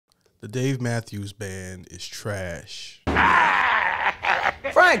The Dave Matthews Band is trash.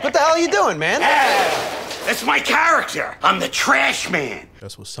 Frank, what the hell are you doing, man? That's my character. I'm the trash man.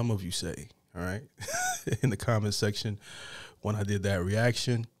 That's what some of you say, all right? In the comment section when I did that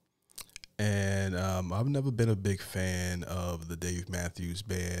reaction. And I've never been a big fan of the Dave Matthews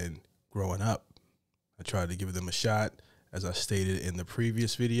Band growing up. I tried to give them a shot, as I stated in the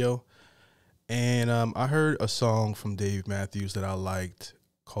previous video. And I heard a song from Dave Matthews that I liked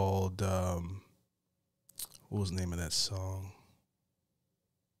called, what was the name of that song?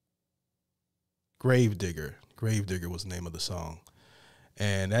 Gravedigger. Gravedigger was the name of the song.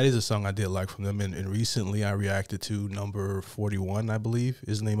 And that is a song I did like from them. And recently I reacted to number 41, I believe,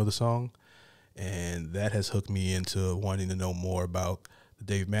 is the name of the song. And that has hooked me into wanting to know more about the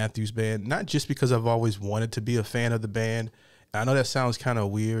Dave Matthews Band. Not just because I've always wanted to be a fan of the band. I know that sounds kind of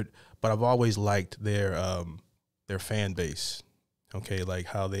weird, but I've always liked their fan base. Okay, like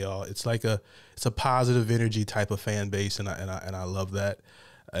how they all, it's a positive energy type of fan base, and I love that.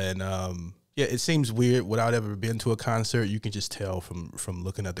 And yeah, it seems weird without ever been to a concert. You can just tell from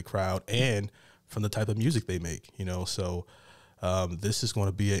looking at the crowd and from the type of music they make, you know. So this is going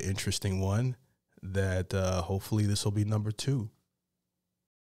to be an interesting one that hopefully this will be number 2.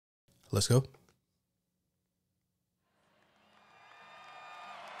 Let's go.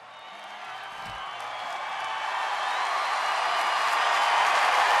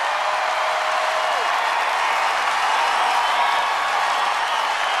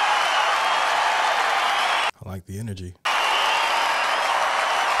 I like the energy.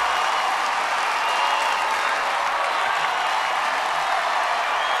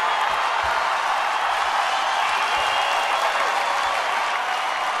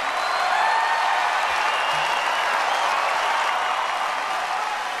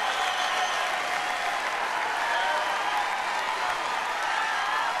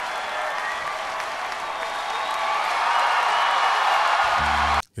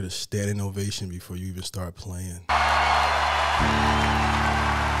 Get a standing ovation before you even start playing.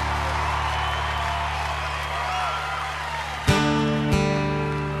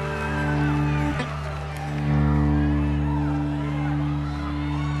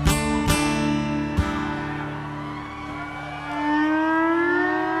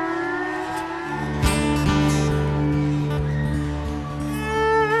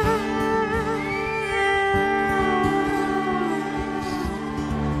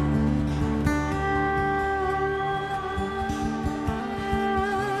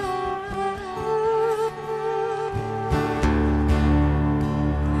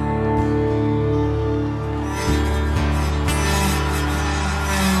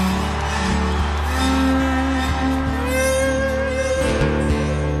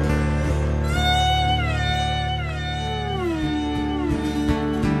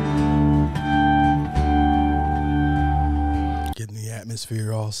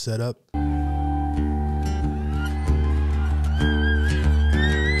 Atmosphere all set up.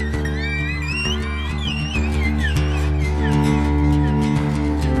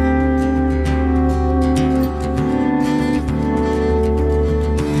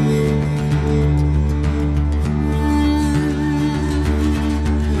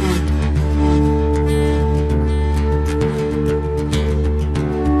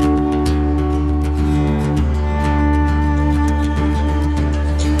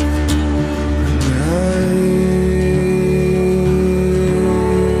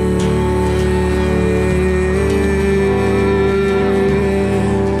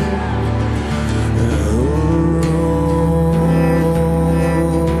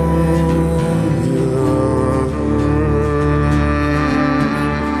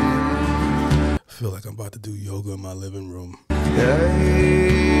 To do yoga in my living room.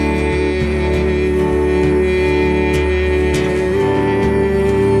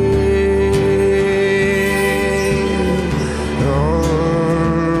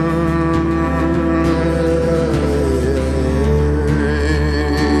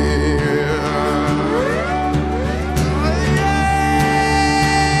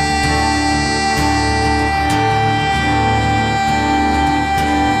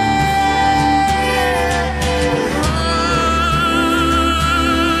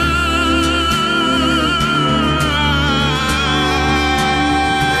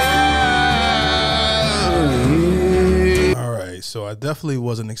 So I definitely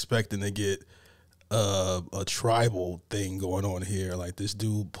wasn't expecting to get a tribal thing going on here. Like, this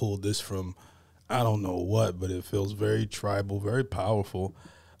dude pulled this from I don't know what, but it feels very tribal, very powerful.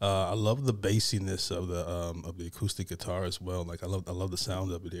 I love the bassiness of the acoustic guitar as well. Like, I love the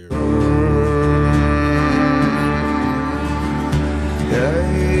sound of it here.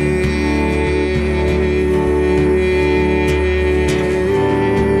 Hey.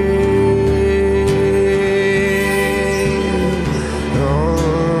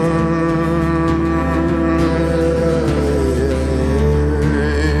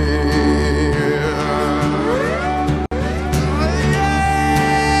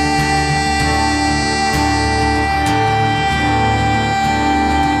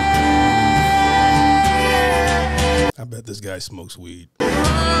 smokes weed.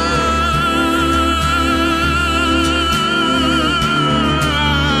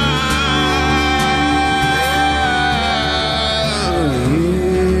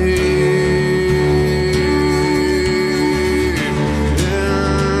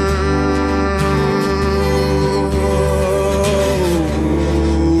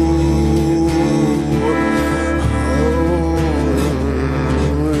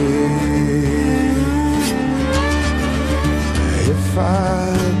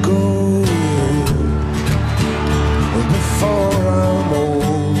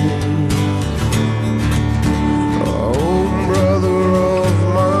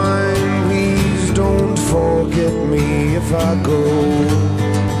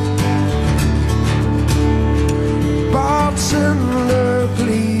 Bartender,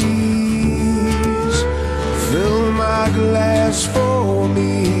 please fill my glass for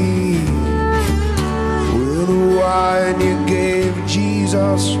me with the wine you gave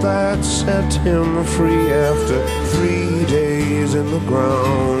Jesus that set him free after 3 days in the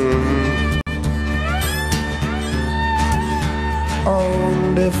ground.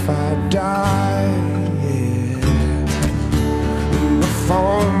 And if I die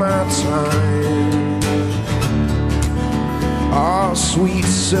before my time, oh, sweet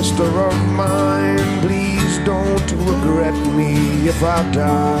sister of mine, please don't regret me if I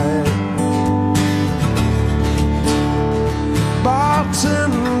die.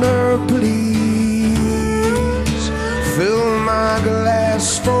 Bartender, please fill my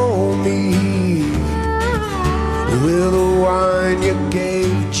glass for me with the wine you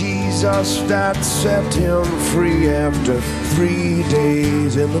gave Jesus that set him free after 3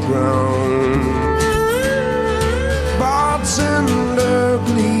 days in the ground. Bartender,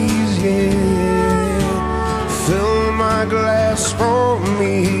 please, yeah, fill my glass for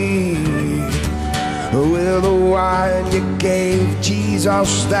me with the wine you gave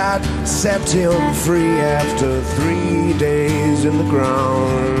Jesus that set him free after 3 days in the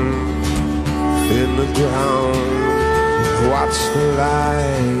ground. In the ground, what's the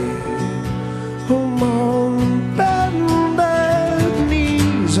light? On bended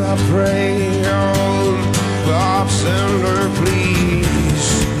knees I pray on. Bartender, please.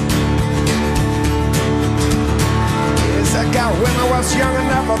 Yes, I got when I was young and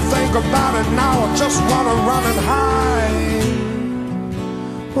never think about it now. I just wanna run and hide.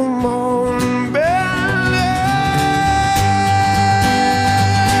 Come on,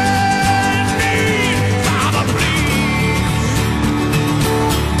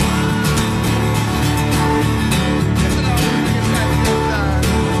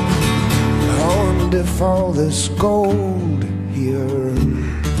 if all this gold here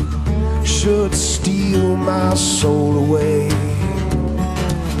should steal my soul away,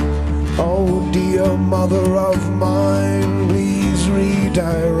 oh dear mother of mine, please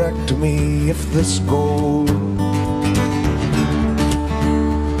redirect me if this gold.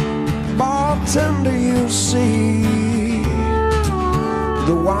 Bartender, you see,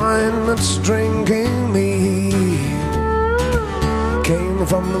 the wine that's drinking me came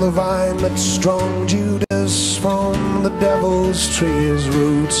from the vine that strong Judas from the devil's tree, his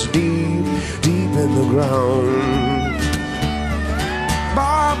roots deep, deep in the ground.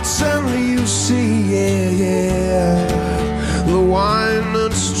 Bartender, you see, yeah, yeah, the wine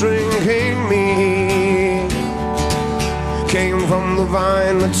that's drinking me came from the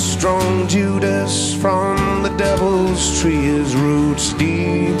vine that strong Judas from the devil's tree, his roots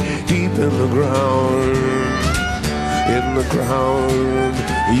deep, deep in the ground. In the ground,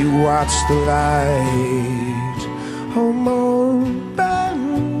 you watch the light on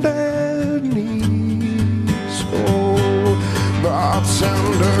bended knees. Oh,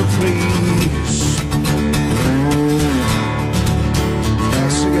 bartender, please.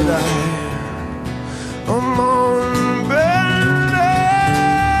 Sing it out. On bended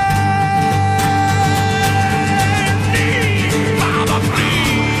knees, Mama, please.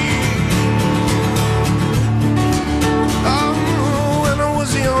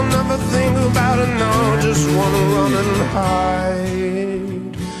 You'll never think about it now, just wanna run and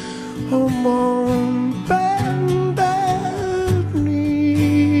hide. I'm on bended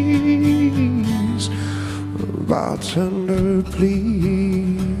knees. Bartender,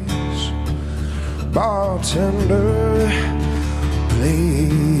 please. Bartender,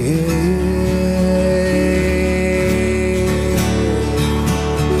 please.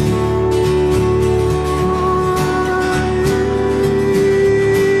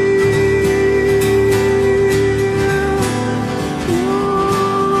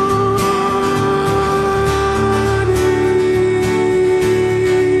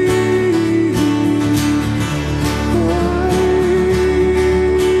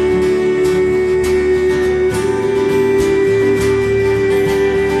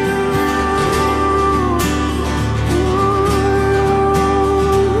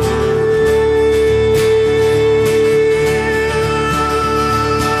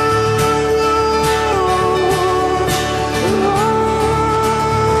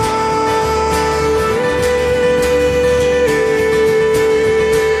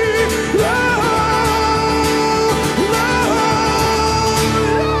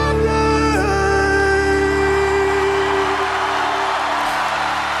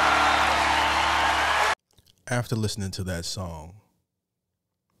 after listening to that song,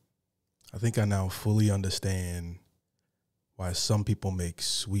 I think I now fully understand why some people make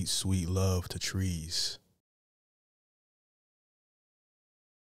sweet, sweet love to trees.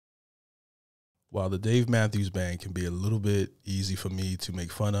 While the Dave Matthews Band can be a little bit easy for me to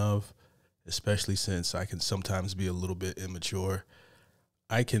make fun of, especially since I can sometimes be a little bit immature,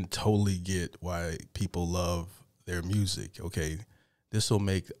 I can totally get why people love their music. Okay, this will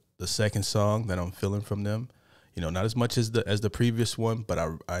make the second song that I'm feeling from them, you know, not as much as the previous one, but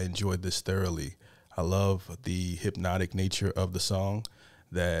I enjoyed this thoroughly. I love the hypnotic nature of the song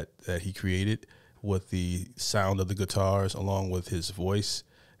that he created, with the sound of the guitars along with his voice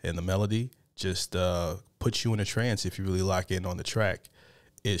and the melody. Just puts you in a trance if you really lock in on the track.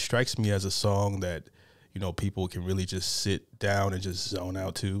 It strikes me as a song that, you know, people can really just sit down and just zone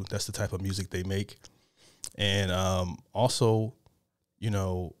out to. That's the type of music they make. And also, you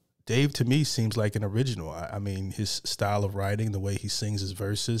know, Dave to me seems like an original. I mean, his style of writing, the way he sings his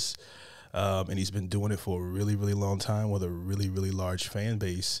verses, and he's been doing it for a really, really long time with a really, really large fan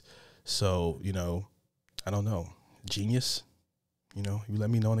base. So, you know, I don't know, genius. You know, you let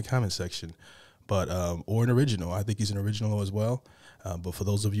me know in the comment section. But, or an original. I think he's an original as well. But for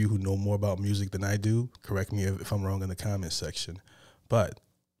those of you who know more about music than I do, correct me if I'm wrong in the comment section. But,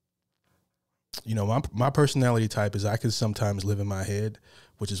 you know, my personality type is I can sometimes live in my head,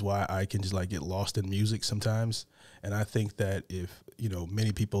 which is why I can just like get lost in music sometimes. And I think that if, you know,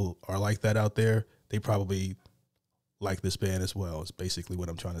 many people are like that out there, they probably like this band as well. It's basically what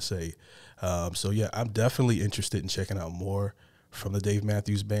I'm trying to say. So, yeah, I'm definitely interested in checking out more from the Dave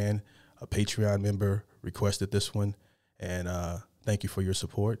Matthews Band. A Patreon member requested this one, and thank you for your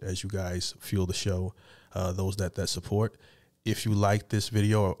support as you guys fuel the show, those that support. If you liked this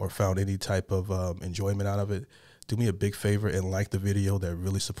video or found any type of enjoyment out of it, do me a big favor and like the video. That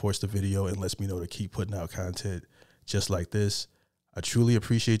really supports the video and lets me know to keep putting out content just like this. I truly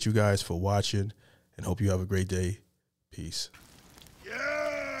appreciate you guys for watching and hope you have a great day. Peace.